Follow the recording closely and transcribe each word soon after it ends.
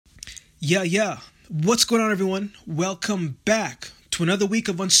Yeah. What's going on, everyone? Welcome back to another week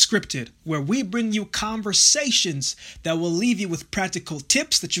of Unscripted, where we bring you conversations that will leave you with practical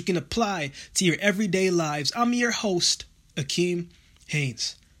tips that you can apply to your everyday lives. I'm your host, Akeem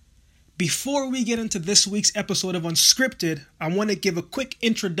Haynes. Before we get into this week's episode of Unscripted, I want to give a quick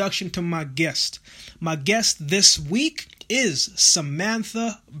introduction to my guest. My guest this week is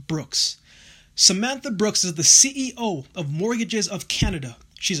Samantha Brooks. Samantha Brooks is the CEO of Mortgages of Canada.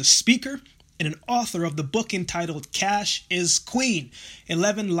 She's a speaker and an author of the book entitled Cash is Queen,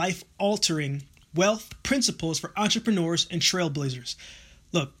 11 Life-Altering Wealth Principles for Entrepreneurs and Trailblazers.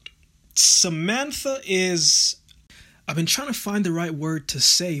 Look, Samantha is... I've been trying to find the right word to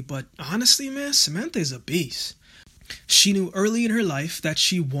say, but honestly, man, Samantha is a beast. She knew early in her life that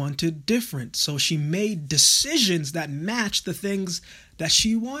she wanted different, so she made decisions that matched the things that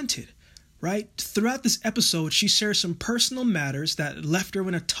she wanted. Right? Throughout this episode, she shares some personal matters that left her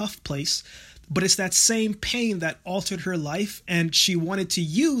in a tough place, but it's that same pain that altered her life, and she wanted to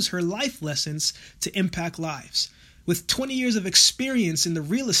use her life lessons to impact lives. With 20 years of experience in the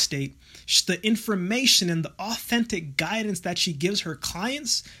real estate, the information and the authentic guidance that she gives her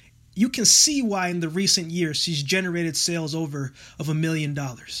clients, you can see why in the recent years she's generated sales over of $1 million.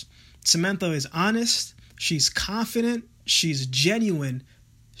 Samantha is honest, she's confident, she's genuine.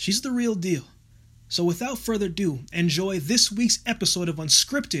 She's the real deal. So without further ado, enjoy this week's episode of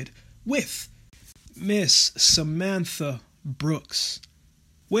Unscripted with Miss Samantha Brooks.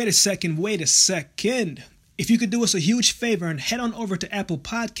 Wait a second. If you could do us a huge favor and head on over to Apple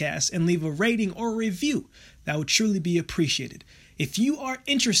Podcasts and leave a rating or a review, that would truly be appreciated. If you are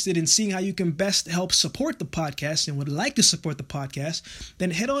interested in seeing how you can best help support the podcast and would like to support the podcast,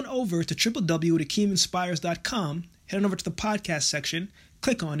 then head on over to www.akeeminspires.com, head on over to the podcast section,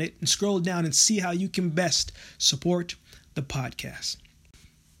 click on it, and scroll down and see how you can best support the podcast.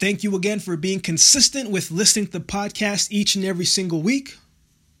 Thank you again for being consistent with listening to the podcast each and every single week.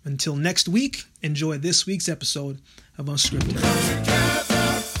 Until next week, enjoy this week's episode of Unscripted.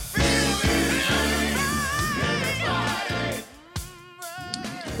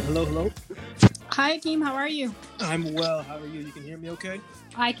 Hello. Hi, Akeem. How are you? I'm well. How are you? You can hear me okay?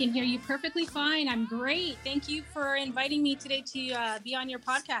 I can hear you perfectly fine. I'm great. Thank you for inviting me today to be on your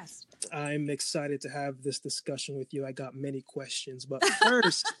podcast. I'm excited to have this discussion with you. I got many questions, but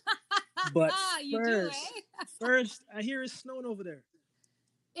first, first, I hear it's snowing over there.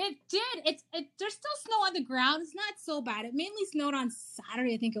 It did. There's still snow on the ground. It's not so bad. It mainly snowed on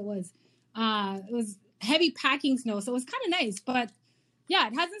Saturday, I think it was. It was heavy packing snow, so it was kind of nice. But yeah,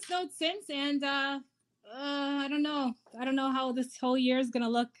 it hasn't snowed since, and I don't know. I don't know how this whole year is gonna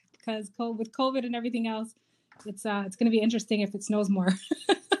look because with COVID and everything else, it's gonna be interesting if it snows more.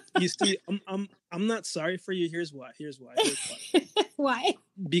 You see, I'm not sorry for you. Here's why. Why?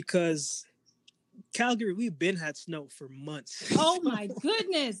 Because Calgary, we've been had snow for months. Oh my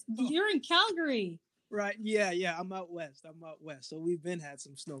goodness, you're in Calgary, right? Yeah. I'm out west. So we've been had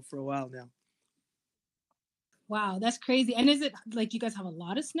some snow for a while now. Wow, that's crazy. And is it like you guys have a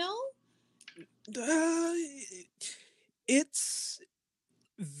lot of snow? It's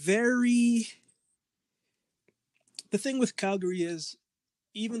very... The thing with Calgary is,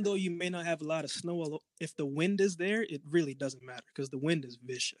 even though you may not have a lot of snow, if the wind is there, it really doesn't matter because the wind is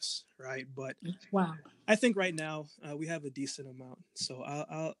vicious, right? But wow, I think right now we have a decent amount, so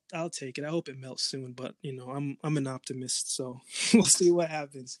I'll take it. I hope it melts soon, but I'm an optimist, so we'll see what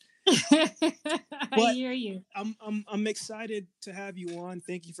happens. I hear you. I'm excited to have you on.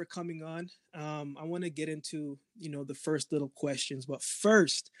 Thank you for coming on. I want to get into the first little questions, but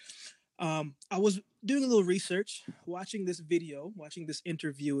first, I was doing a little research, watching this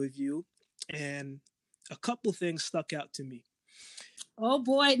interview of you, and a couple things stuck out to me. Oh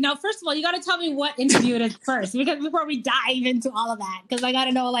boy! Now, first of all, you got to tell me what interview it is first, because before we dive into all of that, because I got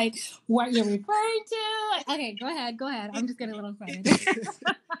to know what you're referring to. Okay, go ahead. I'm just getting a little excited.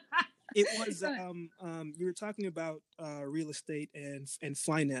 It was you were talking about real estate and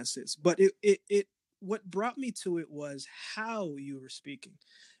finances, but it what brought me to it was how you were speaking,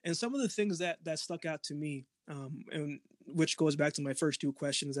 and some of the things that stuck out to me, and which goes back to my first two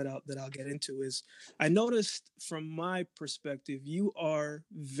questions that I'll get into, is I noticed from my perspective, you are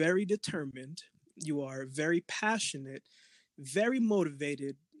very determined, you are very passionate, very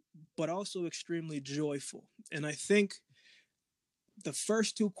motivated, but also extremely joyful. And I think the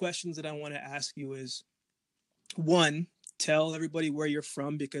first two questions that I want to ask you is, one, tell everybody where you're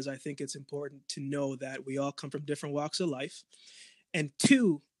from, because I think it's important to know that we all come from different walks of life. And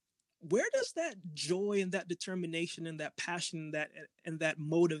two, where does that joy and that determination and that passion and that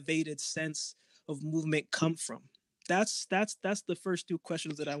motivated sense of movement come from? that's the first two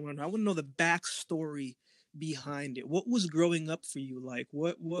questions that I want to know. I want to know the backstory behind it. What was growing up for you like?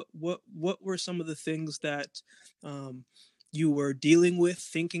 What were some of the things that you were dealing with,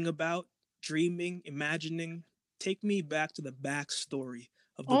 thinking about, dreaming, imagining? Take me back to the backstory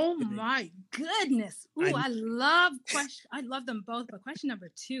of the Oh beginning. my goodness. Ooh, I love them both, but question number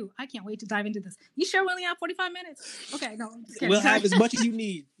 2, I can't wait to dive into this. You sure we only have 45 minutes? Okay, no, I'm just kidding. We'll have as much as you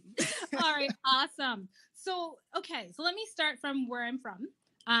need. All right, awesome. So let me start from where I'm from.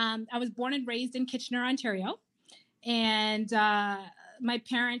 I was born and raised in Kitchener, Ontario. And my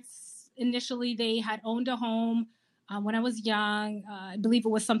parents, initially, they had owned a home when I was young. I believe it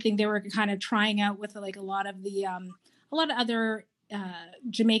was something they were kind of trying out with, like a lot of other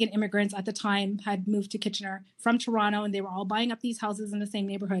Jamaican immigrants at the time had moved to Kitchener from Toronto, and they were all buying up these houses in the same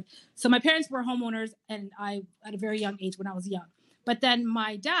neighborhood. So my parents were homeowners, and I, at a very young age when I was young. But then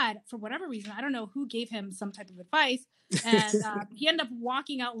my dad, for whatever reason, I don't know who gave him some type of advice, and he ended up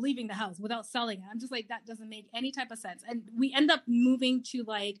walking out, leaving the house without selling it. I'm just like, that doesn't make any type of sense. And we end up moving to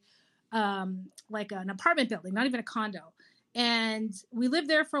like an apartment building, not even a condo. And we lived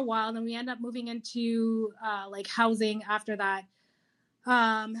there for a while, and then we end up moving into like housing after that.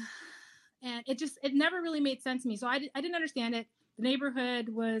 And it never really made sense to me. So I didn't understand it. The neighborhood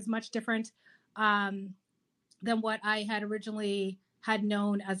was much different than what I had originally had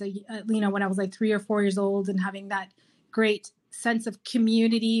known as when I was like 3 or 4 years old, and having that great sense of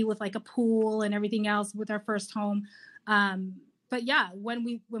community with like a pool and everything else with our first home. But yeah, when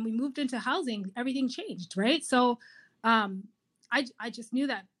we moved into housing, everything changed, right? So I just knew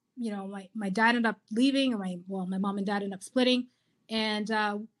that, my dad ended up leaving, my mom and dad ended up splitting. And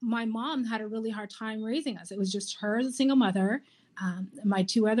my mom had a really hard time raising us. It was just her as a single mother. My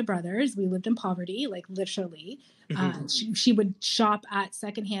 2 other brothers, we lived in poverty, like literally. She would shop at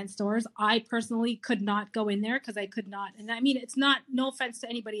secondhand stores. I personally could not go in there because I could not. And I mean, it's not, no offense to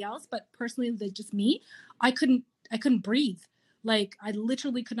anybody else, but personally, just me, I couldn't breathe. Like I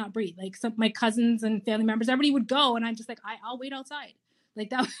literally could not breathe. Like my cousins and family members, everybody would go, and I'm just like, I'll wait outside. Like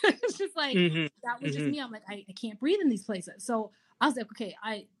that was just like, that was just me. I'm like, I can't breathe in these places. So I was like, okay,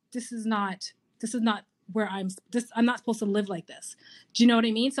 this is not where I'm not supposed to live like this. Do you know what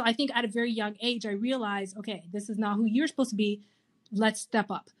I mean? So I think at a very young age, I realized, okay, this is not who you're supposed to be. Let's step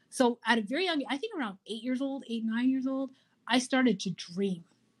up. So at a very young, I think around 8, 9 years old, I started to dream.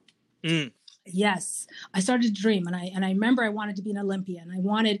 Yes, I started to dream, and I remember I wanted to be an Olympian. I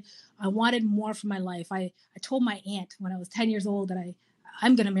wanted more for my life. I told my aunt when I was 10 years old that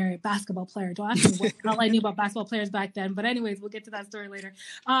I'm going to marry a basketball player. Don't ask me what all I knew about basketball players back then. But anyways, we'll get to that story later.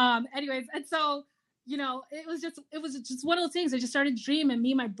 And so, it was just one of those things. I just started to dream, and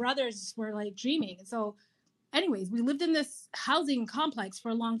me and my brothers were like dreaming. And so anyways, we lived in this housing complex for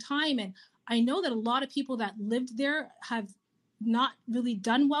a long time. And I know that a lot of people that lived there have not really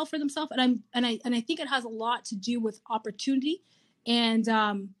done well for themselves. And I think it has a lot to do with opportunity and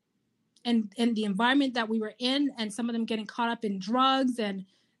the environment that we were in, and some of them getting caught up in drugs and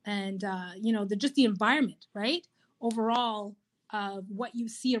just the environment, right? Overall, what you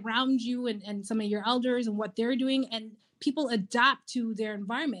see around you and some of your elders and what they're doing, and people adapt to their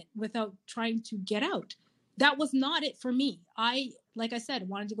environment without trying to get out. That was not it for me. Like I said,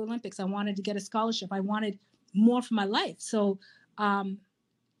 wanted to go Olympics. I wanted to get a scholarship. I wanted more for my life. So I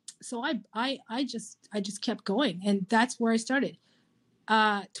just kept going, and that's where I started.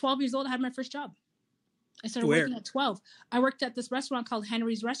 12 years old, I had my first job. I started working at 12. I worked at this restaurant called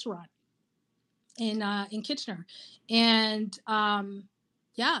Henry's Restaurant in Kitchener. And I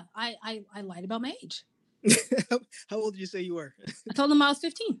lied about my age. How old did you say you were? I told them I was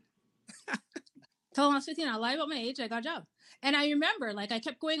 15. I lied about my age. I got a job. And I remember, like, I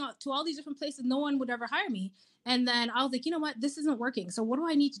kept going out to all these different places. No one would ever hire me. And then I was like, you know what? This isn't working. So what do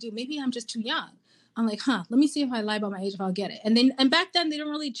I need to do? Maybe I'm just too young. I'm like, let me see if I lie about my age, if I'll get it. And back then they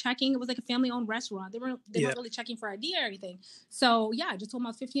weren't really checking. It was like a family-owned restaurant. They weren't really checking for ID or anything. So yeah, I just told them I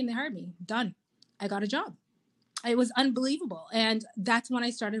was 15. They hired me. Done. I got a job. It was unbelievable. And that's when I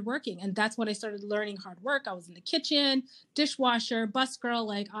started working. And that's when I started learning hard work. I was in the kitchen, dishwasher, bus girl.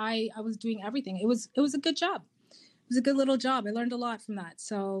 Like I was doing everything. It was a good job. It was a good little job. I learned a lot from that.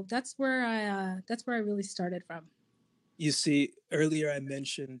 So that's where I really started from. You see, earlier I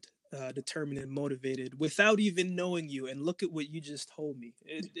mentioned determined and motivated without even knowing you. And look at what you just told me.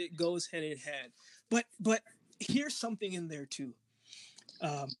 It goes hand in hand. But here's something in there too.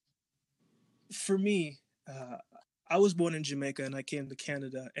 For me, I was born in Jamaica and I came to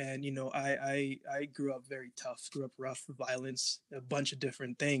Canada, and I grew up very tough, grew up rough, violence, a bunch of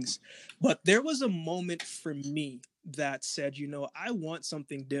different things. But there was a moment for me that said, I want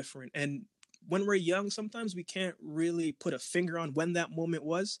something different. And when we're young, sometimes we can't really put a finger on when that moment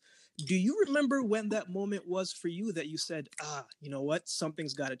was. Do you remember when that moment was for you that you said, you know what,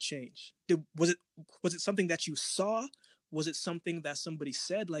 something's got to change? Was it something that you saw? Was it something that somebody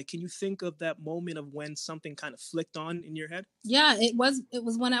said? Like, can you think of that moment of when something kind of flicked on in your head? Yeah, it was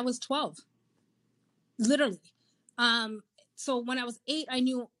when I was 12. Literally. So when I was 8, I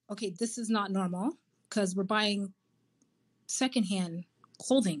knew, okay, this is not normal because we're buying secondhand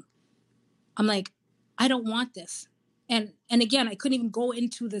clothing. I'm like, I don't want this. And again, I couldn't even go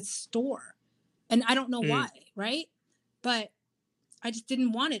into the store. And I don't know why, right? But I just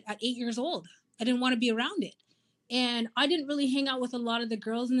didn't want it at 8 years old. I didn't want to be around it. And I didn't really hang out with a lot of the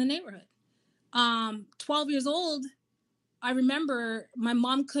girls in the neighborhood. 12 years old, I remember my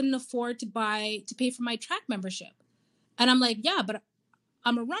mom couldn't afford to pay for my track membership. And I'm like, yeah, but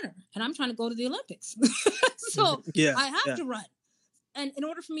I'm a runner and I'm trying to go to the Olympics. So I have to run. And in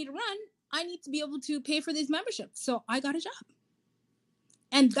order for me to run, I need to be able to pay for these memberships. So I got a job.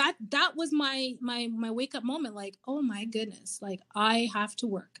 And that was my wake up moment. Like, oh my goodness, like I have to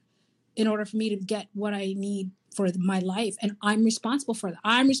work in order for me to get what I need for my life. And I'm responsible for that.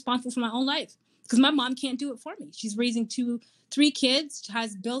 I'm responsible for my own life because my mom can't do it for me. She's raising 3 kids,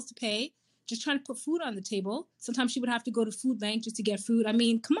 has bills to pay, just trying to put food on the table. Sometimes she would have to go to food bank just to get food. I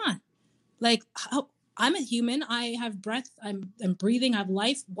mean, come on. Like, I'm a human. I have breath. I'm breathing. I have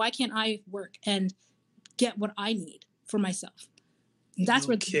life. Why can't I work and get what I need for myself? That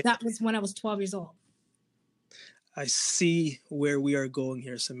was when I was 12 years old. I see where we are going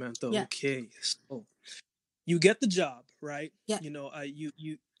here, Samantha. Yeah. Okay. So you get the job, right? Yeah. You know,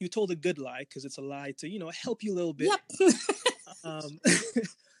 you told a good lie because it's a lie to, you know, help you a little bit. Yep.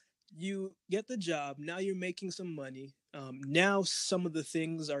 You get the job. Now you're making some money. Now some of the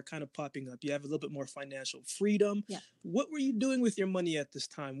things are kind of popping up. You have a little bit more financial freedom. Yeah. What were you doing with your money at this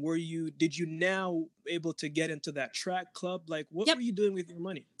time? Did you now able to get into that track club? Like, what were you doing with your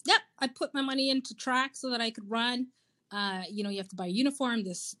money? Yep. I put my money into track so that I could run. You know, you have to buy a uniform,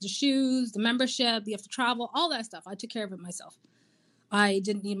 the shoes, the membership, you have to travel, all that stuff. I took care of it myself. I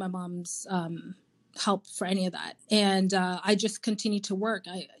didn't need my mom's help for any of that. And I just continued to work.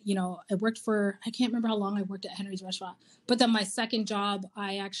 I worked for, I can't remember how long I worked at Henry's Restaurant, but then my second job,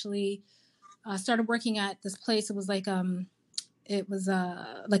 I actually started working at this place. It was like,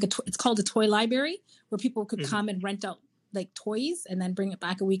 it's called a toy library where people could come and rent out like toys and then bring it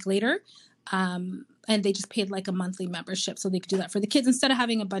back a week later. And they just paid like a monthly membership so they could do that for the kids instead of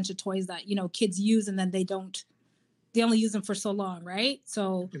having a bunch of toys that, you know, kids use and then they only use them for so long. Right.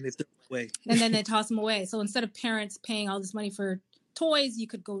 So, and they throw them away. And then they toss them away. So instead of parents paying all this money for toys, you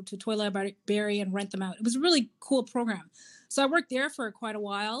could go to Toy Library and rent them out. It was a really cool program. So I worked there for quite a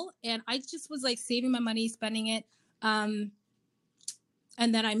while and I just was like saving my money, spending it. And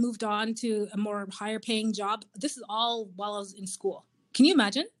then I moved on to a more higher paying job. This is all while I was in school. Can you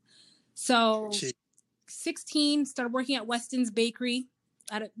imagine? So 16, started working at Weston's Bakery.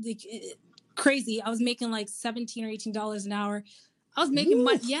 Crazy. I was making like $17 or $18 an hour. I was making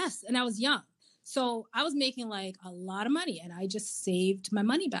money. Yes. And I was young. So I was making like a lot of money and I just saved my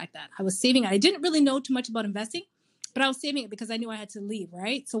money back then. I was saving it. I didn't really know too much about investing, but I was saving it because I knew I had to leave.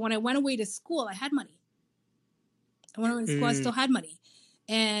 Right. So when I went away to school, I had money. And when I went to school, I still had money.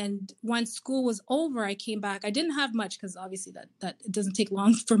 And when school was over, I came back. I didn't have much because obviously that it doesn't take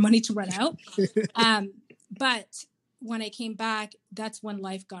long for money to run out. But when I came back, that's when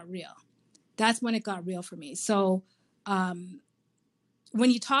life got real. That's when it got real for me. So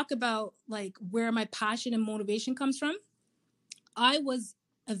when you talk about like where my passion and motivation comes from, I was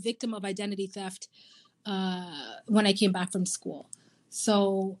a victim of identity theft when I came back from school.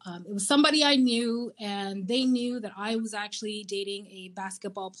 So it was somebody I knew, and they knew that I was actually dating a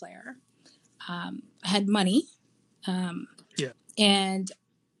basketball player. I had money. And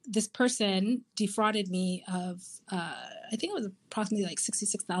this person defrauded me of, I think it was approximately like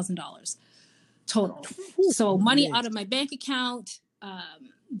 $66,000 total. So money out of my bank account.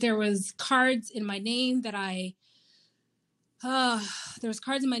 There was cards in my name that I have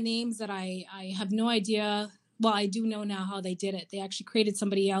no idea. Well, I do know now how they did it. They actually created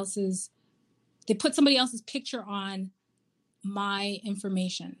they put somebody else's picture on my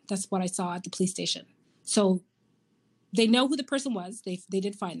information. That's what I saw at the police station. So they know who the person was. They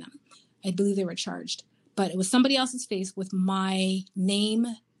did find them. I believe they were charged. But it was somebody else's face with my name,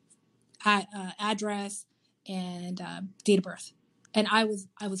 address, and date of birth. And I was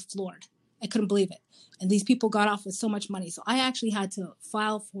floored. I couldn't believe it. And these people got off with so much money. So I actually had to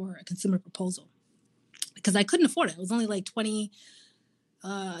file for a consumer proposal because I couldn't afford it. It was only like 20,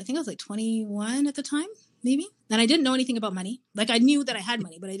 I think I was like 21 at the time, maybe. And I didn't know anything about money. Like I knew that I had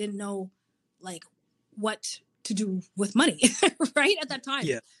money, but I didn't know like what to do with money, right? At that time.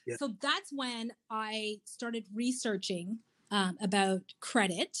 Yeah. So that's when I started researching about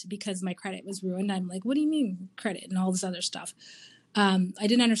credit, because my credit was ruined. I'm like, what do you mean credit and all this other stuff? I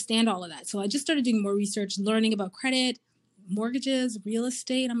didn't understand all of that. So I just started doing more research, learning about credit, mortgages, real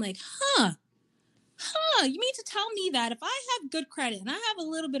estate. I'm like, you mean to tell me that if I have good credit and I have a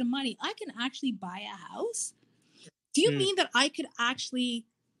little bit of money, I can actually buy a house? Do you mean that I could actually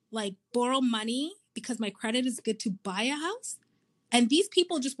like borrow money because my credit is good to buy a house? And these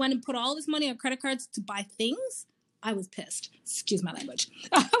people just went and put all this money on credit cards to buy things? I was pissed. Excuse my language.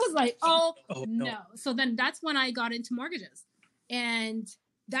 I was like, oh no. So then that's when I got into mortgages. And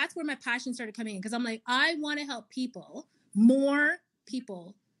that's where my passion started coming in, because I'm like, I want to help people, more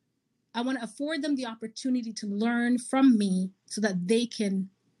people. I want to afford them the opportunity to learn from me so that they can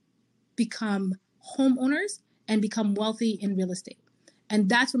become homeowners and become wealthy in real estate. And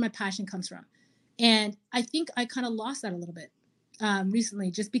that's where my passion comes from. And I think I kind of lost that a little bit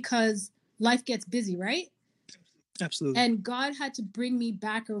recently, just because life gets busy, right? Absolutely. And God had to bring me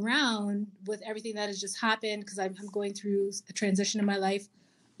back around with everything that has just happened, because I'm going through a transition in my life.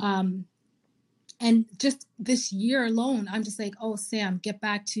 And just this year alone, I'm just like, oh, Sam, get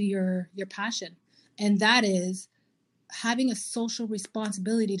back to your passion. And that is having a social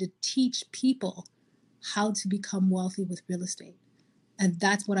responsibility to teach people how to become wealthy with real estate. And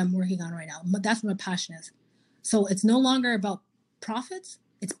that's what I'm working on right now. That's what my passion is. So it's no longer about profits.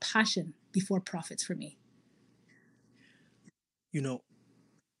 It's passion before profits for me. You know,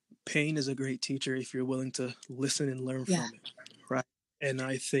 pain is a great teacher if you're willing to listen and learn from it, right? And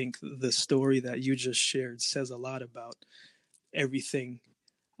I think the story that you just shared says a lot about everything.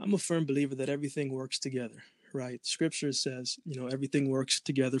 I'm a firm believer that everything works together, right? Scripture says, everything works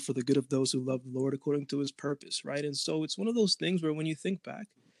together for the good of those who love the Lord according to his purpose, right? And so it's one of those things where when you think back,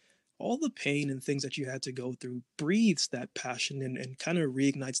 all the pain and things that you had to go through breathes that passion and kind of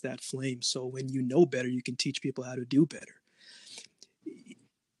reignites that flame. So when you know better, you can teach people how to do better.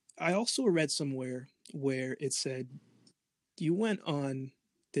 I also read somewhere where it said you went on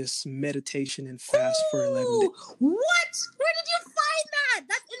this meditation and fast for 11 days. What? Where did you find that?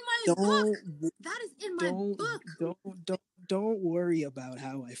 That's in my book. That is in my book. Don't worry about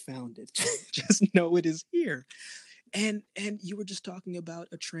how I found it. Just know it is here. And you were just talking about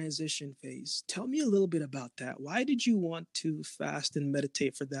a transition phase. Tell me a little bit about that. Why did you want to fast and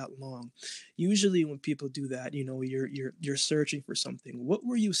meditate for that long? Usually when people do that, you're searching for something. What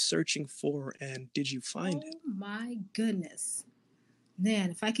were you searching for, and did you find it? Oh my goodness.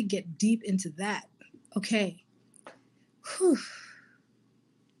 Man, if I could get deep into that. Okay. Whew.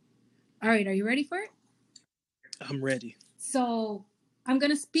 All right, are you ready for it? I'm ready. So I'm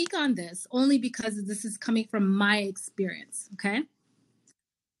going to speak on this only because this is coming from my experience, okay?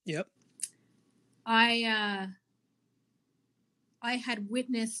 Yep. I had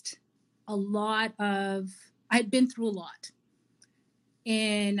witnessed a lot of, I'd been through a lot.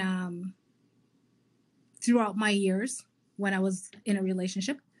 And throughout my years when I was in a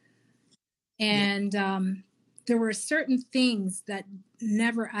relationship. And there were certain things that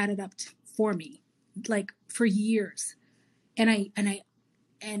never added up for me, like for years. And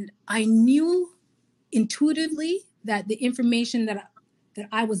I knew intuitively that the information that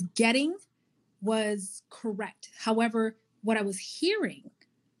I was getting was correct. However, what I was hearing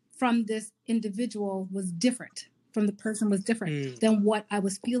from this individual was different, from the person was different than what I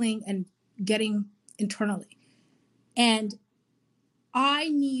was feeling and getting internally. And I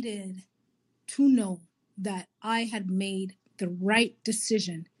needed to know that I had made the right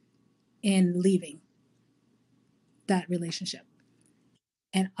decision in leaving that relationship.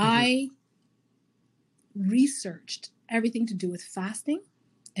 And I researched everything to do with fasting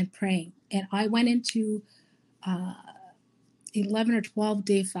and praying. And I went into 11 or 12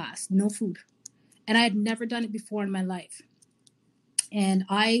 day fast, no food. And I had never done it before in my life. And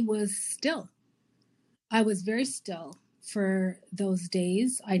I was still. I was very still for those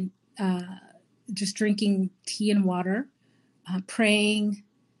days. I just drinking tea and water, praying,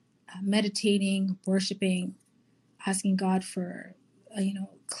 meditating, worshiping, asking God for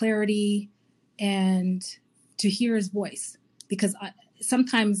clarity and to hear his voice, because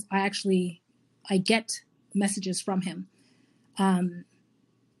sometimes I get messages from him, and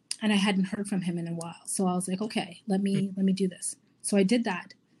I hadn't heard from him in a while. So I was like, okay, let me do this. So I did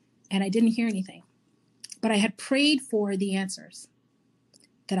that, and I didn't hear anything, but I had prayed for the answers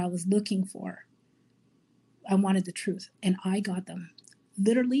that I was looking for. I wanted the truth, and I got them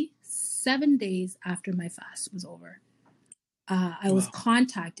literally 7 days after my fast was over. I was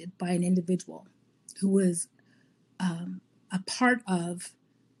contacted by an individual who was a part of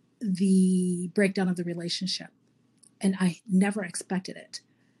the breakdown of the relationship. And I never expected it.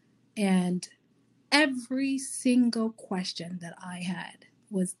 And every single question that I had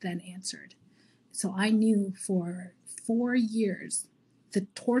was then answered. So I knew for 4 years the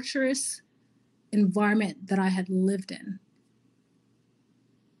torturous environment that I had lived in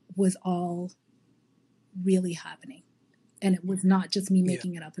was all really happening. And it was not just me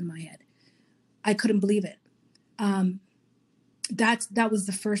making it up in my head. I couldn't believe it. That was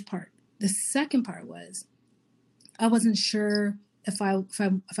the first part. The second part was I wasn't sure if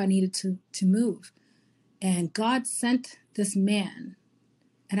I needed to move. And God sent this man,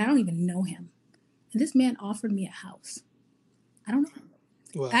 and I don't even know him. And this man offered me a house. I don't know him.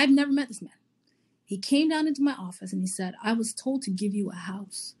 Wow. I've never met this man. He came down into my office and he said, I was told to give you a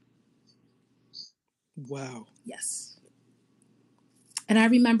house. Wow. Yes. And I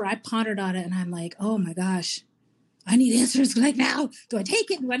remember I pondered on it and I'm like, oh my gosh, I need answers like now. Do I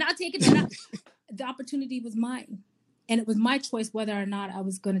take it? Do I not take it? The opportunity was mine. And it was my choice whether or not I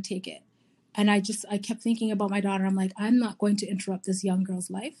was going to take it. And I kept thinking about my daughter. I'm like, I'm not going to interrupt this young girl's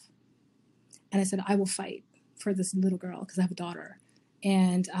life. And I said, I will fight for this little girl because I have a daughter.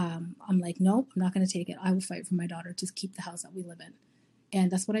 And I'm like, nope, I'm not going to take it. I will fight for my daughter to keep the house that we live in. And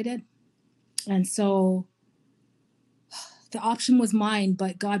that's what I did. And so the option was mine,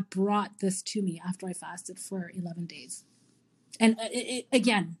 but God brought this to me after I fasted for 11 days. And it,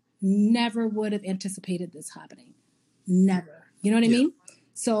 again, never would have anticipated this happening. Never. You know what I mean?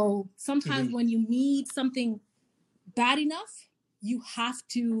 So sometimes when you need something bad enough, you have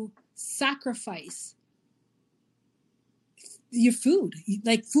to sacrifice your food.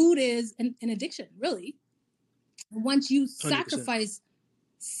 Like food is an addiction, really. Once you sacrifice 100%.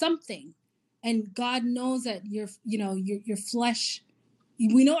 Something, and God knows that your flesh,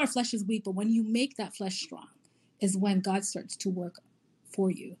 we know our flesh is weak, but when you make that flesh strong is when God starts to work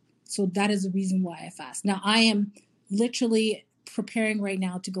for you. So that is the reason why I fast. Now I am literally preparing right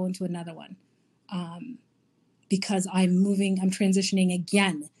now to go into another one because I'm transitioning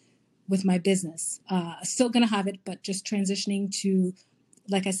again with my business. Still going to have it, but just transitioning to,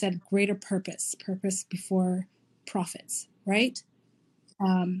 like I said, greater purpose before profits, right?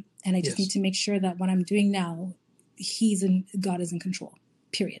 And I just need to make sure that what I'm doing now, God is in control,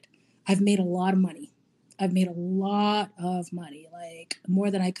 period. I've made a lot of money. Like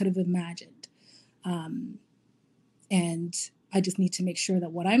more than I could have imagined. And I just need to make sure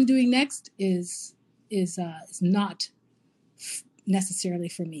that what I'm doing next is not necessarily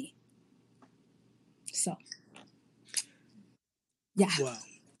for me. So, yeah. Wow.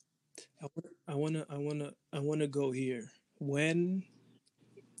 I wanna go here.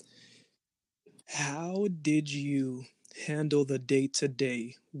 How did you handle the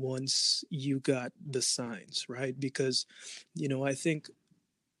day-to-day once you got the signs, right? Because, I think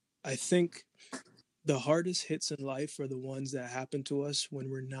the hardest hits in life are the ones that happen to us when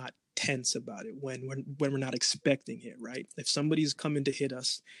we're not tense about it, when we're not expecting it, right? If somebody's coming to hit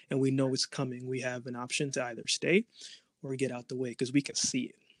us and we know it's coming, we have an option to either stay or get out the way because we can see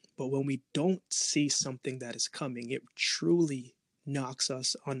it. But when we don't see something that is coming, it truly knocks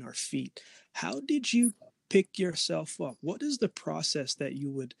us on our feet. How did you pick yourself up? What is the process that you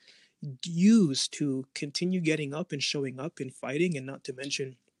would use to continue getting up and showing up and fighting? And not to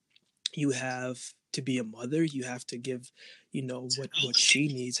mention, you have to be a mother. You have to give, what she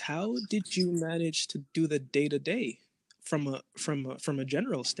needs. How did you manage to do the day-to-day from a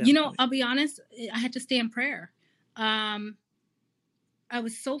general standpoint? I'll be honest. I had to stay in prayer. I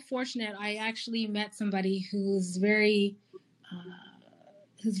was so fortunate. I actually met somebody who's very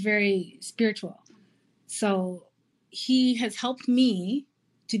spiritual. So he has helped me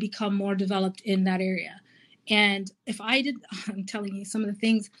to become more developed in that area. And I'm telling you some of the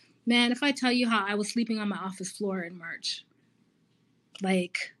things, man, if I tell you how I was sleeping on my office floor in March,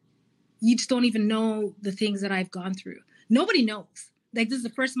 like you just don't even know the things that I've gone through. Nobody knows. Like this is the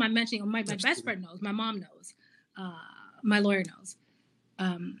first time I'm mentioning, my best friend knows, my mom knows, my lawyer knows.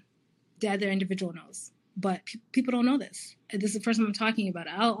 The other individual knows, but people don't know this. This is the first time I'm talking about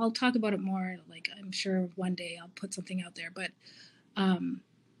it. I'll talk about it more. Like I'm sure one day I'll put something out there, but, and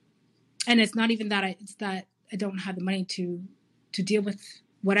it's not even that it's that I don't have the money to deal with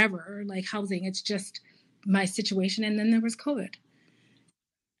whatever, like housing. It's just my situation. And then there was COVID.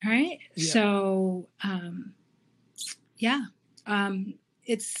 All right. Yeah. So,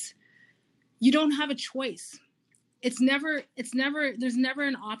 it's, you don't have a choice. There's never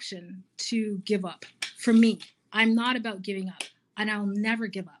an option to give up. For me, I'm not about giving up, and I'll never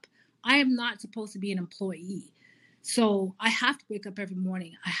give up. I am not supposed to be an employee. So I have to wake up every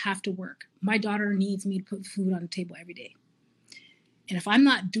morning. I have to work. My daughter needs me to put food on the table every day. And if I'm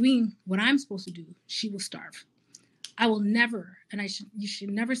not doing what I'm supposed to do, she will starve. I will never, and you should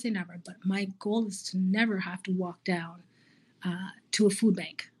never say never, but my goal is to never have to walk down to a food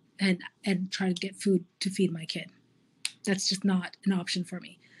bank and try to get food to feed my kid. That's just not an option for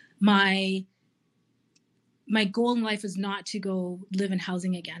me. My goal in life is not to go live in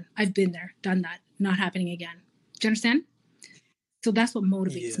housing again. I've been there, done that, not happening again. Do you understand? So that's what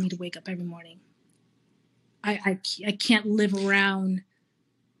motivates me to wake up every morning. I can't live around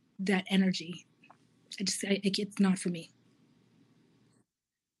that energy. It's not for me.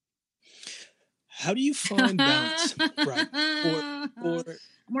 How do you find balance? Right. I'm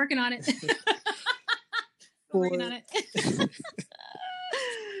working on it. Working on it.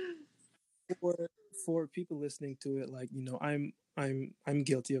 For people listening to it, like, you know, I'm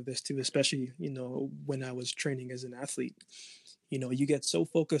guilty of this too, especially, you know, when I was training as an athlete. You know, you get so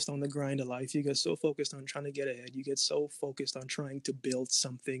focused on the grind of life, you get so focused on trying to get ahead, you get so focused on trying to build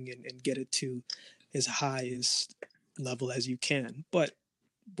something and get it to as high as level as you can. But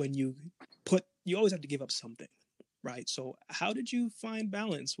when you always have to give up something, right? So how did you find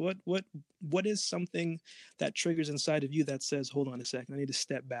balance? What is something that triggers inside of you that says, hold on a second, I need to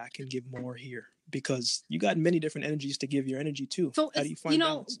step back and give more here? Because you got many different energies to give your energy to. So how do you find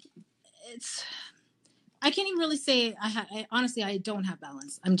balance? I can't even really say honestly, I don't have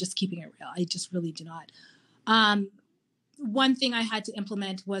balance. I'm just keeping it real. I just really do not. One thing I had to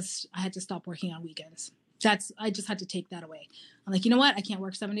implement was I had to stop working on weekends. I just had to take that away. I'm like, you know what? I can't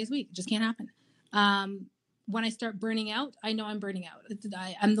work 7 days a week. It just can't happen. When I start burning out, I know I'm burning out.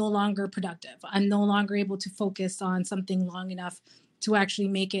 I'm no longer productive. I'm no longer able to focus on something long enough to actually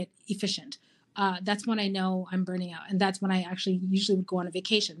make it efficient. That's when I know I'm burning out. And that's when I actually usually would go on a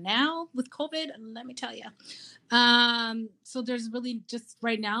vacation. Now with COVID, let me tell you. So there's really just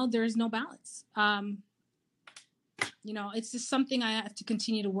right now, there's no balance. You know, it's just something I have to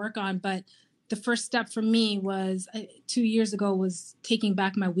continue to work on. But the first step for me was 2 years ago was taking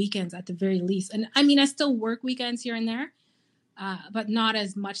back my weekends at the very least. And I mean, I still work weekends here and there, but not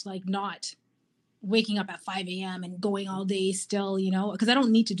as much, like not waking up at 5 a.m. and going all day still, you know, because I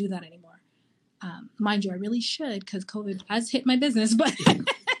don't need to do that anymore. Mind you, I really should, because COVID has hit my business, but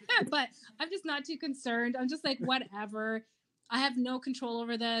but I'm just not too concerned. I'm just like, whatever. I have no control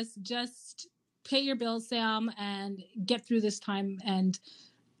over this. Just pay your bills, Sam, and get through this time, and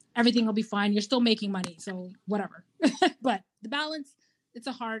everything will be fine. You're still making money, so whatever. But the balance, it's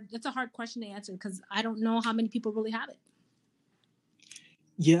a hard question to answer, because I don't know how many people really have it.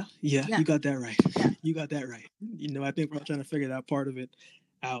 Yeah. You got that right. Yeah. You got that right. You know, I think we're all trying to figure that part of it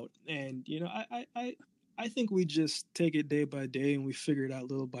out. And, you know, I think we just take it day by day and we figure it out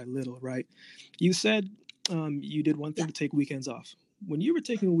little by little, right? You said you did one thing to take weekends off. When you were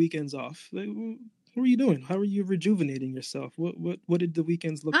taking weekends off, what were you doing? How were you rejuvenating yourself? What did the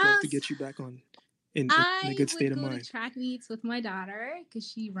weekends look like to get you back on in a good state of mind? I would go to track meets with my daughter because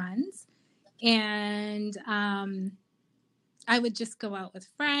she runs, and I would just go out with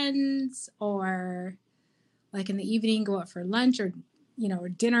friends, or like in the evening go out for lunch, or you know, or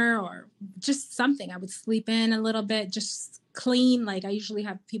dinner, or just something. I would sleep in a little bit, just clean. Like I usually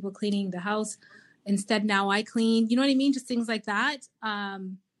have people cleaning the house. Instead, now I clean. You know what I mean? Just things like that.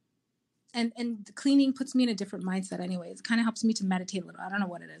 And cleaning puts me in a different mindset anyways. It kind of helps me to meditate a little. I don't know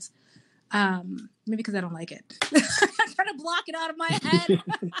what it is. Maybe because I don't like it. I'm trying to block it out of my head.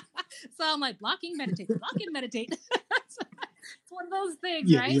 So I'm like, blocking, meditate. It's one of those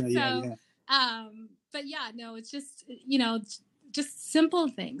things, right? But yeah, no, it's just, you know, just simple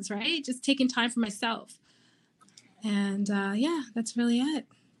things, right? Just taking time for myself. And yeah, that's really it.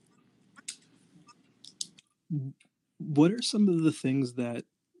 What are some of the things that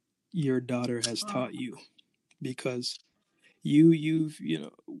your daughter has taught you? Because you've you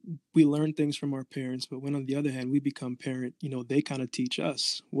know, we learn things from our parents, but when on the other hand we become parent, you know, they kind of teach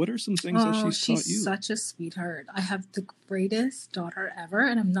us. What are some things that she's taught you? She's such a sweetheart. I have the greatest daughter ever,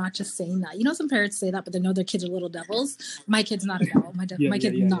 and I'm not just saying that. You know, some parents say that, but they know their kids are little devils. My kid's not a devil. My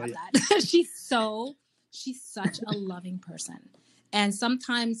kid's not that. She's such a loving person, and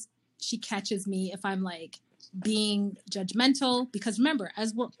sometimes she catches me if I'm like being judgmental, because remember,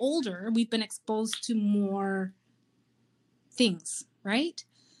 as we're older, we've been exposed to more things, right?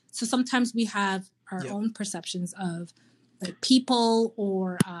 So sometimes we have our own perceptions of like people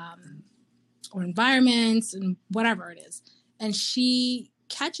or environments and whatever it is. And she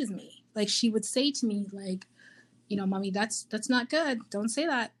catches me. Like she would say to me, like, you know, mommy, that's not good. Don't say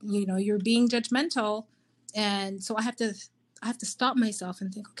that. You know, you're being judgmental. And so I have to stop myself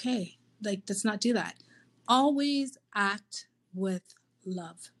and think, okay, like, let's not do that. Always act with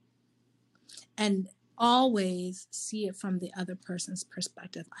love. And always see it from the other person's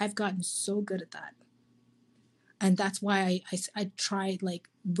perspective. I've gotten so good at that. And that's why I try, like,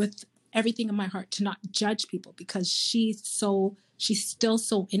 with everything in my heart, to not judge people, because she's still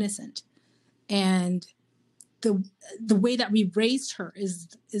so innocent. And the way that we raised her is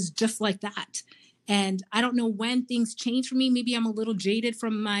just like that. And I don't know when things change for me. Maybe I'm a little jaded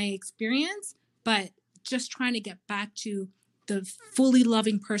from my experience, but just trying to get back to the fully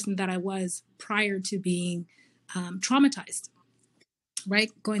loving person that I was prior to being traumatized,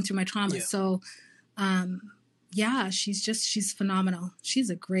 right? Going through my trauma. Yeah. So, yeah, she's phenomenal. She's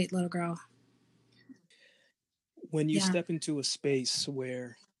a great little girl. When you step into a space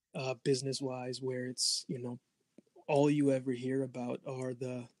where, business-wise, where it's, all you ever hear about are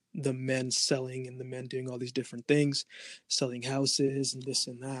the men selling and the men doing all these different things, selling houses and this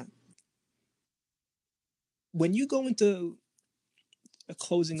and that. When you go into a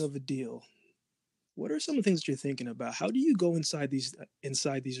closing of a deal, what are some of the things that you're thinking about? How do you go inside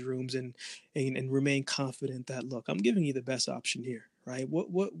these rooms and remain confident that, look, I'm giving you the best option here, right?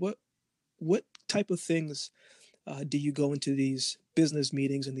 What type of things do you go into these business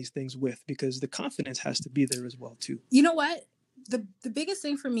meetings and these things with? Because the confidence has to be there as well too. You know what? The biggest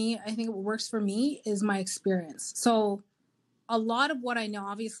thing for me, I think what works for me, is my experience. So a lot of what I know,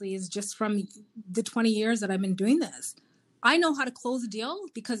 obviously, is just from the 20 years that I've been doing this. I know how to close a deal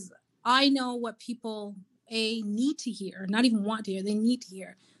because I know what people need to hear, not even want to hear. They need to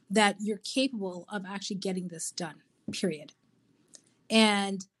hear that you're capable of actually getting this done, period.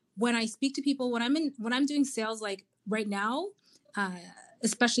 And when I speak to people, when I'm doing sales, like right now,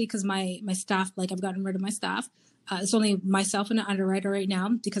 especially because my staff, like, I've gotten rid of my staff. It's only myself and an underwriter right now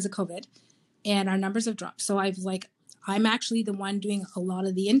because of COVID, and our numbers have dropped. So I'm actually the one doing a lot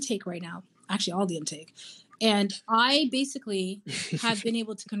of the intake right now, actually all the intake. And I basically have been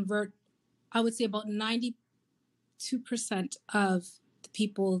able to convert, I would say, about 92% of the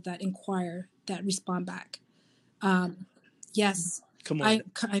people that inquire that respond back. Yes. Come on.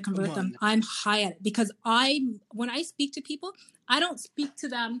 I convert them. I'm high at it because when I speak to people, I don't speak to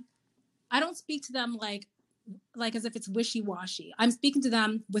them like as if it's wishy-washy. I'm speaking to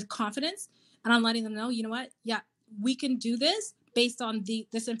them with confidence, and I'm letting them know, you know what? Yeah, we can do this based on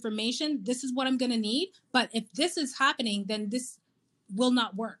this information. This is what I'm going to need. But if this is happening, then this will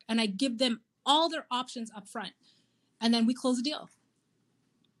not work. And I give them all their options up front. And then we close the deal.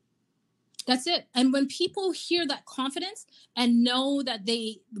 That's it. And when people hear that confidence and know that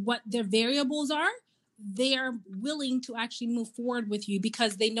what their variables are, they are willing to actually move forward with you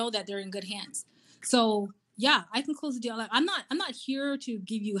because they know that they're in good hands. So yeah, I can close the deal. Like, I'm not here to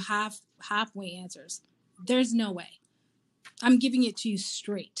give you halfway answers. There's no way. I'm giving it to you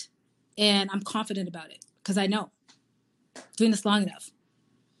straight, and I'm confident about it because I know, doing this long enough.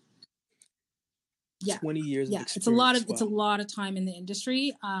 Yeah, 20 years. Of experience. It's a lot of time in the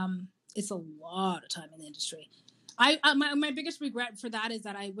industry. It's a lot of time in the industry. My biggest regret for that is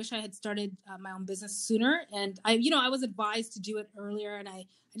that I wish I had started my own business sooner. And I was advised to do it earlier, and I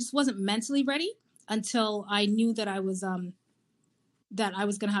just wasn't mentally ready until I knew that I was going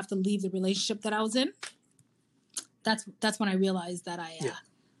to have to leave the relationship that I was in. That's when I realized that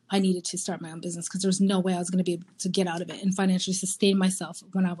I needed to start my own business because there was no way I was going to be able to get out of it and financially sustain myself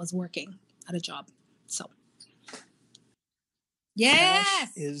when I was working at a job. So, yes, Cash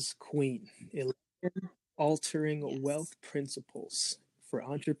is Queen. 11 altering wealth principles for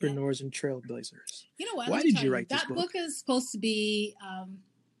entrepreneurs and trailblazers. You know what? Why did you write this book? That book is supposed to be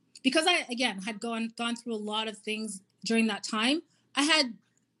because I, again, had gone through a lot of things during that time. I had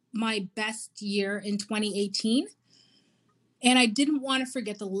my best year in 2018. And I didn't want to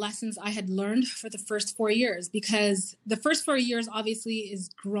forget the lessons I had learned for the first 4 years, because the first 4 years obviously is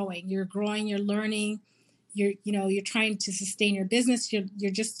growing. You're growing, you're learning, you're trying to sustain your business.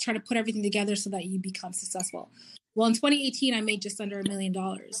 You're just trying to put everything together so that you become successful. Well, in 2018, I made just under $1 million.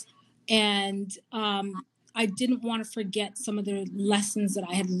 And I didn't want to forget some of the lessons that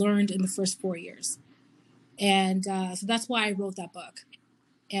I had learned in the first 4 years. And so that's why I wrote that book.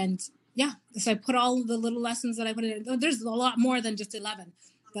 And yeah, so I put all the little lessons that I put in. There's a lot more than just 11,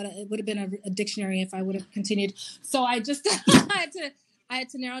 but it would have been a dictionary if I would have continued. So I just I had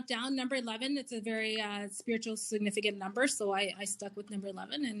to narrow it down. Number 11. It's a very spiritual, significant number, so I stuck with number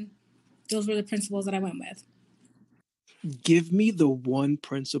 11, and those were the principles that I went with. Give me the one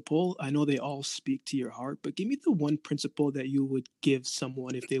principle. I know they all speak to your heart, but give me the one principle that you would give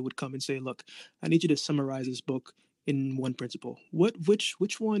someone if they would come and say, "Look, I need you to summarize this book in one principle." Which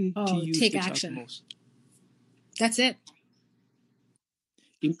one to you take sticks action. out the most? That's it.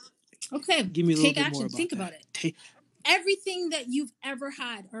 Okay. Give me a little take bit action. more about Think that. about it. everything that you've ever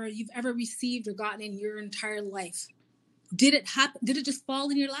had or you've ever received or gotten in your entire life, did it happen? Did it just fall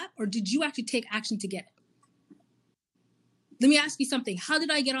in your lap, or did you actually take action to get it? Let me ask you something. How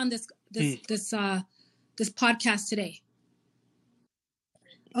did I get on this podcast today?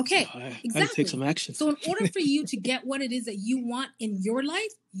 Okay, exactly. I had to take some action. So in order for you to get what it is that you want in your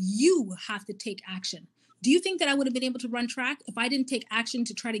life, you have to take action. Do you think that I would have been able to run track if I didn't take action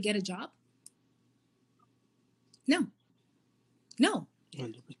to try to get a job? No.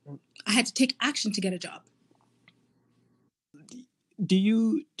 100%. I had to take action to get a job. Do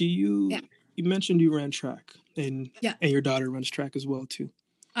you you mentioned you ran track, and your daughter runs track as well too.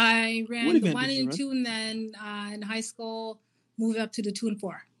 I ran the 1 and 2, and then in high school moved up to the 2 and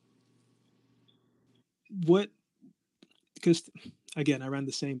 4. What? Because again, I ran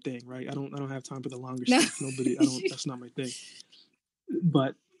the same thing, right? I don't have time for the longer stuff. Nobody. That's not my thing.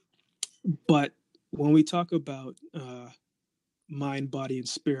 But when we talk about mind, body, and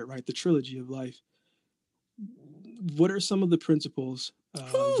spirit, right? The trilogy of life. What are some of the principles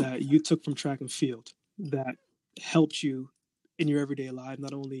that you took from track and field that helped you in your everyday life,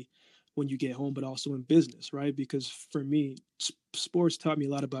 not only when you get home, but also in business, right? Because for me, sports taught me a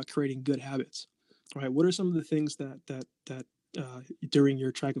lot about creating good habits, right? What are some of the things that during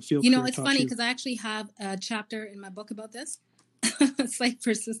your track and field career it's funny because I actually have a chapter in my book about this. It's like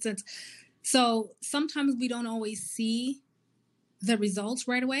persistence. So sometimes we don't always see the results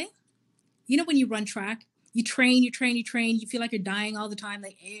right away. When you run track, you train, you feel like you're dying all the time.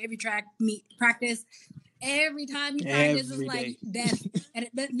 Like every track practice, every time you practice is like death. And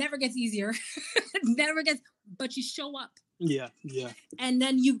it never gets easier. It never gets, but you show up. Yeah. And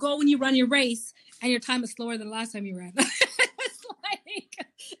then you go and you run your race and your time is slower than the last time you ran. It's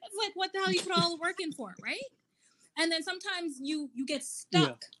like, what the hell you put all the work in for, right? And then sometimes you get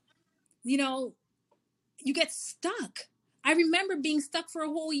stuck. Yeah. You get stuck. I remember being stuck for a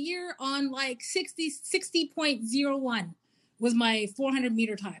whole year on like 60.01 was my 400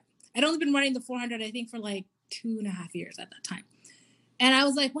 meter time. I'd only been running the 400, I think, for like 2.5 years at that time. And I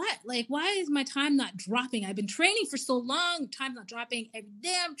was like, what? Like, why is my time not dropping? I've been training for so long. Time's not dropping. Every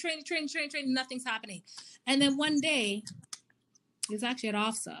day I'm training. Nothing's happening. And then one day, it was actually at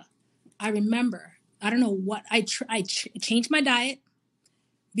OFSA. I remember, I don't know what, I changed my diet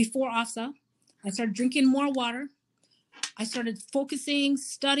before OFSA. I started drinking more water. I started focusing,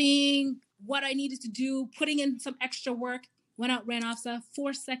 studying what I needed to do, putting in some extra work, went out, ran OFSA,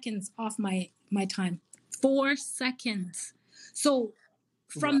 4 seconds off my time. 4 seconds. So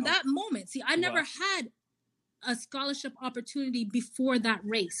from that moment, see, I never had a scholarship opportunity before that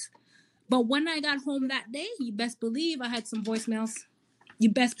race. But when I got home that day, you best believe I had some voicemails.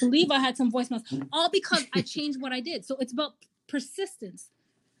 All because I changed what I did. So it's about persistence.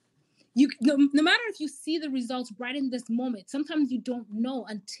 No matter if you see the results right in this moment, sometimes you don't know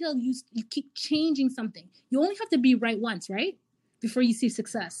until you keep changing something. You only have to be right once, right? Before you see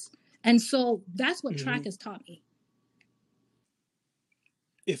success. And so that's what track has taught me.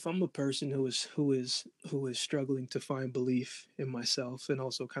 If I'm a person who is struggling to find belief in myself and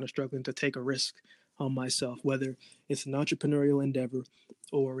also kind of struggling to take a risk on myself, whether it's an entrepreneurial endeavor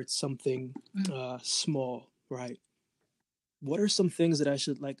or it's something small, right? What are some things that I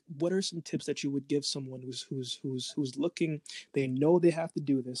should what are some tips that you would give someone who's looking, they know they have to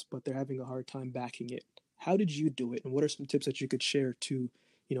do this, but they're having a hard time backing it? How did you do it? And what are some tips that you could share to,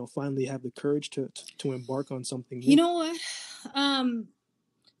 finally have the courage to embark on something new? You know what?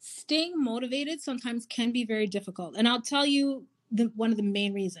 Staying motivated sometimes can be very difficult. And I'll tell you one of the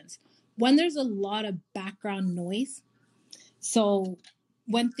main reasons. When there's a lot of background noise, so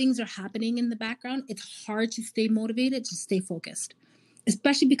when things are happening in the background, it's hard to stay motivated, to stay focused,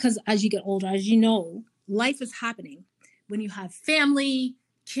 especially because as you get older, as you know, life is happening. When you have family,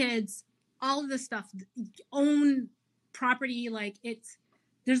 kids, all of this stuff, own property,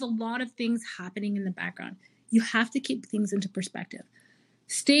 there's a lot of things happening in the background. You have to keep things into perspective.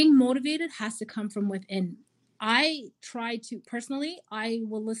 Staying motivated has to come from within. I try to, personally, I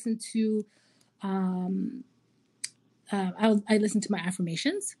will listen to I listen to my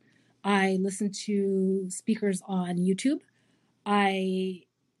affirmations. I listen to speakers on YouTube. I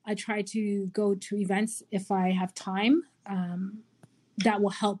try to go to events if I have time that will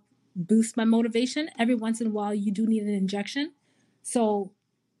help boost my motivation. Every once in a while, you do need an injection. So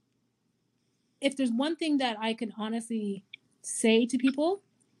if there's one thing that I can honestly say to people,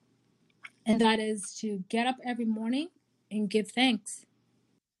 and that is to get up every morning and give thanks.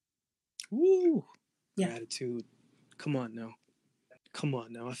 Woo! Yeah. Gratitude. Come on now.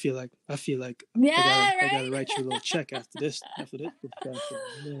 I feel like I gotta write you a little check after this discussion.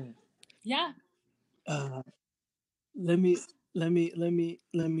 Man. Yeah. Let me let me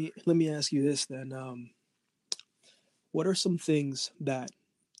ask you this then. What are some things that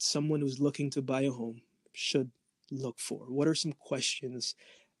someone who's looking to buy a home should look for? What are some questions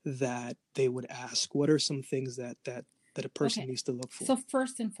that they would ask? What are some things that a person needs to look for? So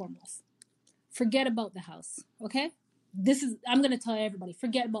first and foremost, forget about the house. Okay, I'm going to tell everybody,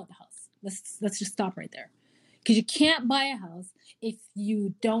 forget about the house. Let's just stop right there, because you can't buy a house if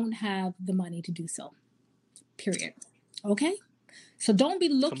you don't have the money to do so. Period. Okay, so don't be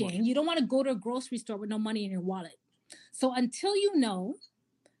looking. You don't want to go to a grocery store with no money in your wallet. So until you know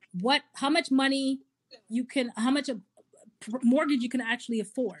how much money how much a mortgage you can actually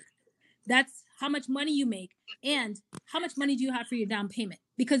afford, that's how much money you make and how much money do you have for your down payment.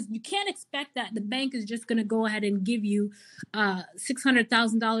 Because you can't expect that the bank is just going to go ahead and give you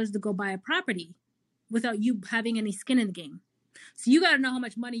 $600,000 to go buy a property without you having any skin in the game. So you got to know how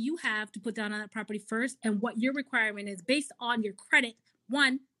much money you have to put down on that property first, and what your requirement is based on your credit,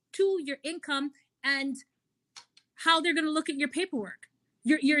 1, 2, your income, and how they're going to look at your paperwork,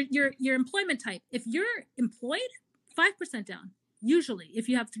 your employment type. If you're employed, 5% down. Usually, if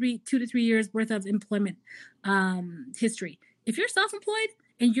you have 2 to 3 years worth of employment history. If you're self-employed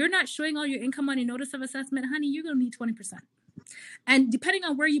and you're not showing all your income on your notice of assessment, honey, you're going to need 20%. And depending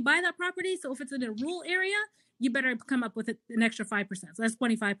on where you buy that property, so if it's in a rural area, you better come up with an extra 5%. So that's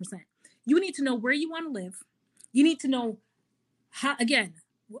 25%. You need to know where you want to live. You need to know how, again,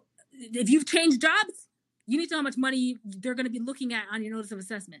 if you've changed jobs, you need to know how much money they're going to be looking at on your notice of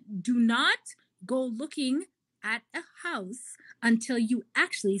assessment. Do not go looking at a house until you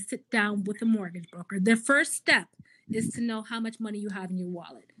actually sit down with a mortgage broker. The first step is to know how much money you have in your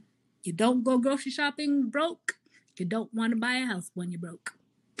wallet. You don't go grocery shopping broke. You don't want to buy a house when you're broke.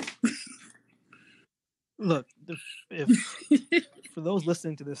 Look, for those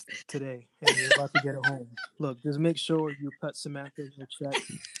listening to this today and you're about to get a home, look, just make sure you cut Samantha a check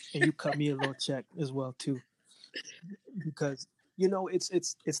and you cut me a little check as well too, because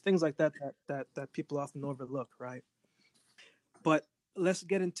it's things like that people often overlook, right? But let's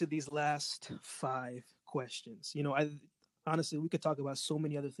get into these last 5 questions. Honestly, we could talk about so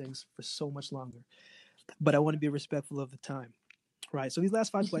many other things for so much longer, but I want to be respectful of the time. Right, so these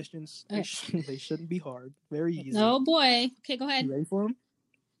last 5 questions, they shouldn't be hard. Very easy. Oh boy. Okay, go ahead. You ready for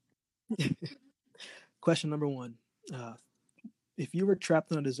them? Question number 1. If you were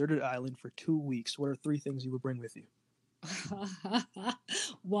trapped on a deserted island for 2 weeks, what are 3 things you would bring with you?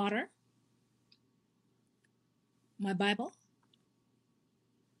 Water, my Bible,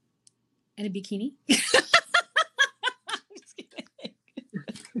 and a bikini. I'm just kidding.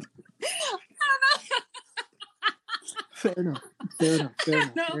 Fair enough. No, I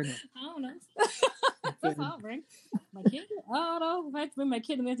don't know. That's all I'll bring. My kid? Oh, no. If I have to bring my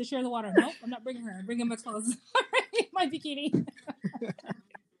kid and we have to share the water. Nope, I'm not bringing her. I'm bringing my clothes. My bikini.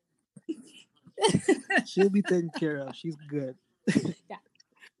 She'll be taken care of. She's good. Yeah.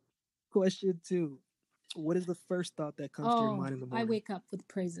 Question 2. What is the first thought that comes to your mind in the morning? I wake up with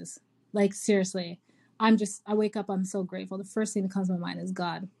praises. Like, seriously. I wake up, I'm so grateful. The first thing that comes to my mind is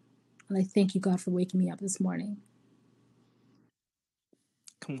God. And I thank you, God, for waking me up this morning.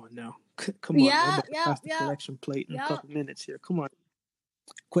 Come on now. Come on. I'm about to pass the collection plate in a couple minutes here. Come on.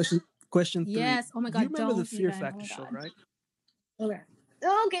 Question 3. Yes. Oh my God. You remember the Fear Factor show, right? Okay.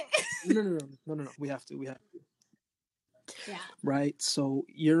 No. We have to. Yeah. Right. So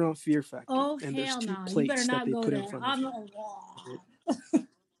you're on Fear Factor. Oh, and there's 2 no. plates that they put in front of you.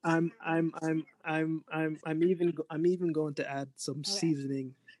 I'm even going to add some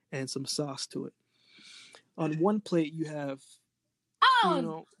seasoning and some sauce to it. On one plate you have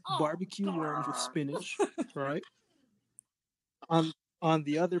barbecue worms with spinach, right? On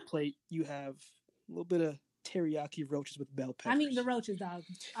the other plate you have a little bit of teriyaki roaches with bell peppers. I'm eating the roaches, dog.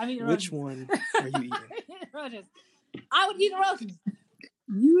 Which one are you eating? Roaches. I would eat the roaches.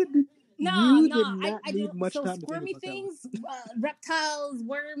 You did not I need much time to squirmy think about things, reptiles,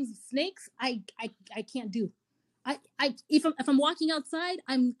 worms, snakes. I can't do. If I'm walking outside,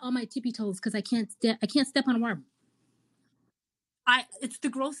 I'm on my tippy toes because I can't step on a worm. It's the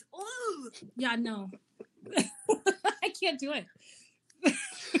gross. Oh yeah, no. I can't do it.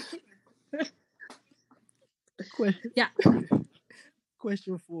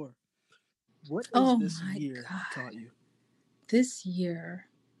 Question 4. What has this year taught you? This year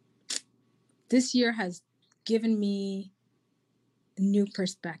has given me a new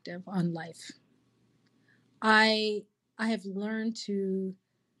perspective on life. I have learned to,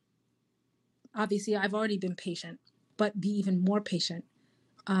 obviously I've already been patient, but be even more patient.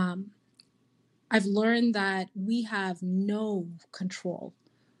 I've learned that we have no control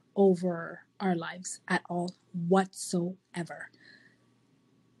over our lives at all whatsoever.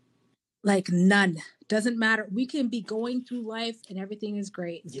 Like none. Doesn't matter. We can be going through life and everything is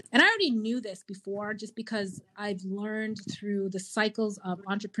great. Yeah. And I already knew this before just because I've learned through the cycles of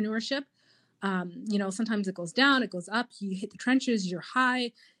entrepreneurship. Sometimes it goes down, it goes up, you hit the trenches, you're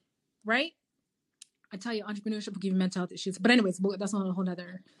high, right? I tell you, entrepreneurship will give you mental health issues. But anyways, that's a whole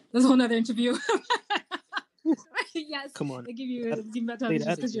nother interview. Yes. Come on. They give you mental health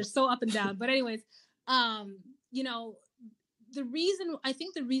issues because you're so up and down. But anyways, the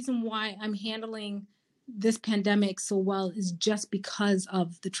reason why I'm handling this pandemic so well is just because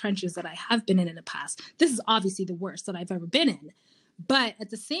of the trenches that I have been in the past. This is obviously the worst that I've ever been in. But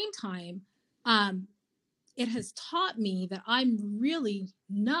at the same time, it has taught me that I'm really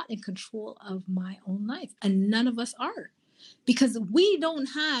not in control of my own life. And none of us are. Because we don't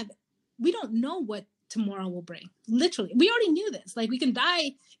know what tomorrow will bring. Literally. We already knew this. Like, we can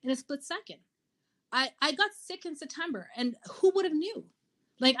die in a split second. I got sick in September, and who would have knew?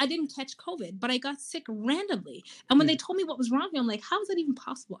 Like, I didn't catch COVID, but I got sick randomly. And when they told me what was wrong with me, I'm like, how is that even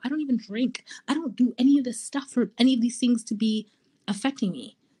possible? I don't even drink. I don't do any of this stuff for any of these things to be affecting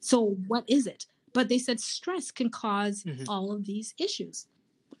me. So what is it? But they said stress can cause all of these issues,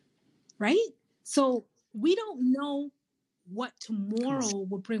 right? So we don't know what tomorrow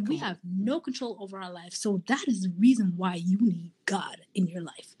will bring. We have no control over our life. So that is the reason why you need God in your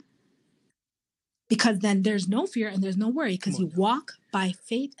life. Because then there's no fear and there's no worry because you walk by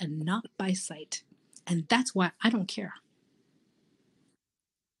faith and not by sight. And that's why I don't care.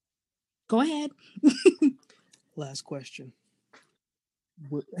 Go ahead. Last question.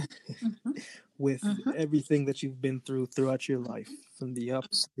 With everything that you've been through throughout your life, from the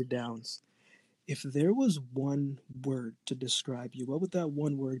ups to the downs, if there was one word to describe you, what would that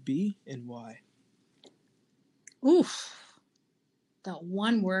one word be and why? Oof. That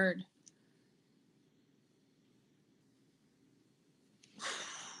one word.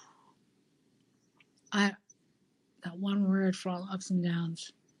 That one word for all ups and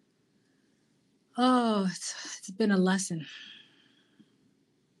downs. Oh, it's been a lesson.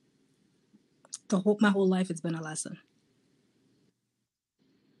 My whole life it's been a lesson.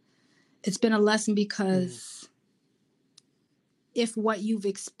 It's been a lesson because if what you've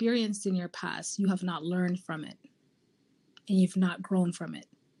experienced in your past, you have not learned from it and you've not grown from it,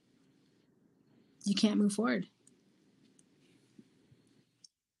 you can't move forward.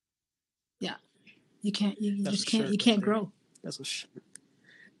 Yeah. You can't, you just can't, you can't grow. That's a shirt.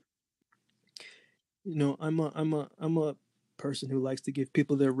 I'm a person who likes to give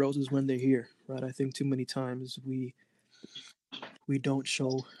people their roses when they're here, right? I think too many times we don't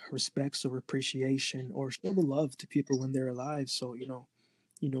show respect or appreciation or show the love to people when they're alive. So,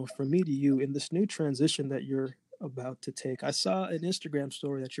 from me to you, in this new transition that you're about to take, I saw an Instagram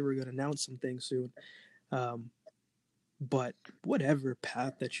story that you were going to announce some things soon. But whatever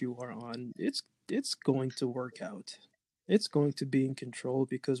path that you are on, it's going to work out. It's going to be in control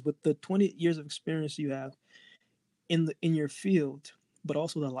because with the 20 years of experience you have in your field, but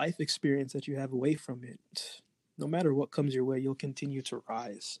also the life experience that you have away from it, no matter what comes your way, you'll continue to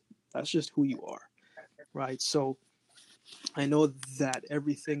rise. That's just who you are, right? So I know that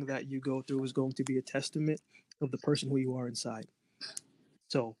everything that you go through is going to be a testament of the person who you are inside.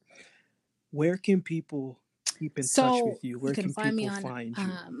 So where can people keep in touch with you? Where can find people me on, find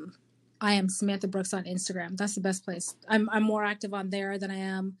you? I am Samantha Brooks on Instagram. That's the best place. I'm more active on there than I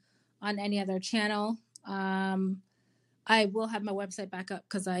am on any other channel. I will have my website back up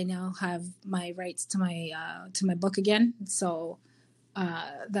because I now have my rights to my book again. So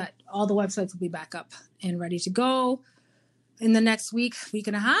that all the websites will be back up and ready to go in the next week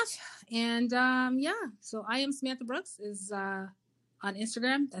and a half. And so I am Samantha Brooks is on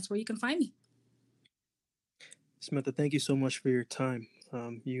Instagram. That's where you can find me. Samantha, thank you so much for your time.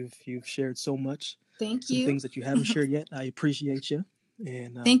 You've shared so much. Thank you. Some things that you haven't shared yet. I appreciate you.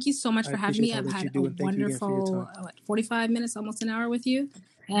 And thank you so much for having me. I've had a wonderful 45 minutes, almost an hour with you.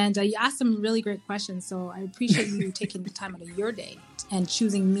 And you asked some really great questions. So I appreciate you taking the time out of your day and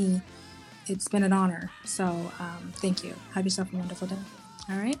choosing me. It's been an honor. So thank you. Have yourself a wonderful day.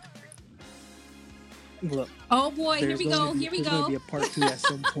 All right. Look. Oh boy, here we go. There's going to be a part 2 at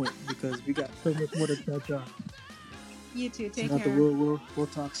some point because we got so much more to touch on. You too. Take care. We'll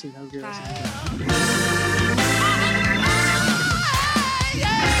talk soon. Have a good day.